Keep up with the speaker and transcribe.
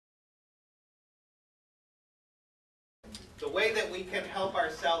the way that we can help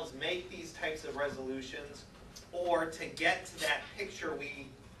ourselves make these types of resolutions or to get to that picture we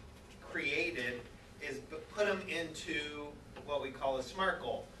created is put them into what we call a SMART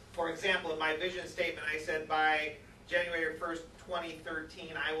goal. For example, in my vision statement, I said by January 1st, 2013,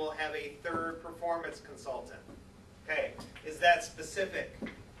 I will have a third performance consultant. Okay, is that specific?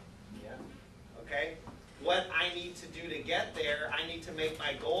 Yeah. Okay, what I need to do to get there, I need to make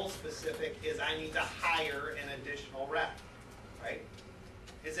my goal specific, is I need to hire an additional rep, right?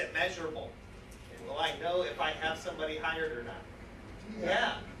 Is it measurable? Will I know if I have somebody hired or not?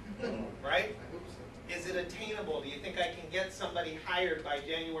 Yeah. Right? I hope so. Is it attainable? Do you think I can get somebody hired by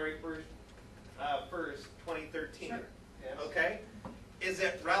January 1st, 2013? Sure. Yes. Okay. Is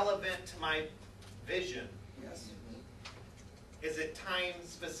it relevant to my vision? Yes. Is it time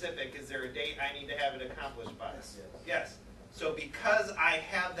specific? Is there a date I need to have it accomplished by? Yes. Yes. So because I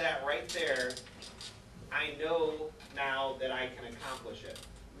have that right there, I know now that I can accomplish it.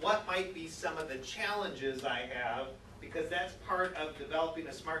 What might be some of the challenges I have? Because that's part of developing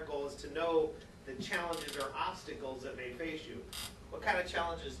a SMART goal, is to know the challenges or obstacles that may face you. What kind of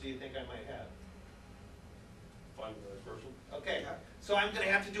challenges do you think I might have? Find the person. Okay, so I'm going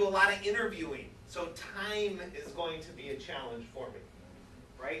to have to do a lot of interviewing. So time is going to be a challenge for me,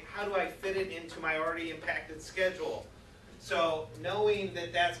 right? How do I fit it into my already impacted schedule? So knowing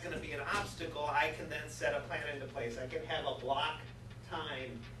that that's going to be an obstacle, I can then set a plan into place. I can have a block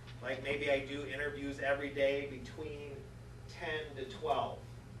time, like maybe I do interviews every day between 10 to 12.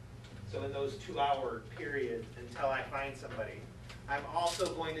 So in those 2-hour periods until I find somebody. I'm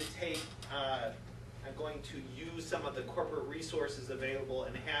also going to take, I'm going to use some of the corporate resources available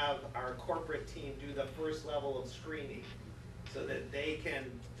and have our corporate team do the first level of screening so that they can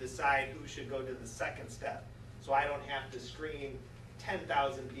decide who should go to the second step. So I don't have to screen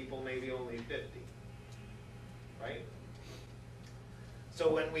 10,000 people, maybe only 50, right?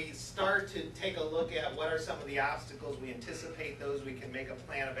 So when we start to take a look at what are some of the obstacles, we anticipate those, we can make a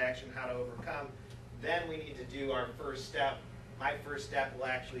plan of action how to overcome, then we need to do our first step. My first step will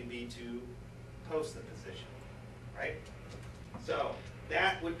actually be to post the position, right? So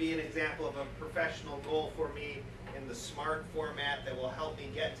that would be an example of a professional goal for me in the SMART format that will help me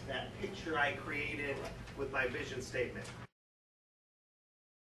get to that picture I created with my vision statement.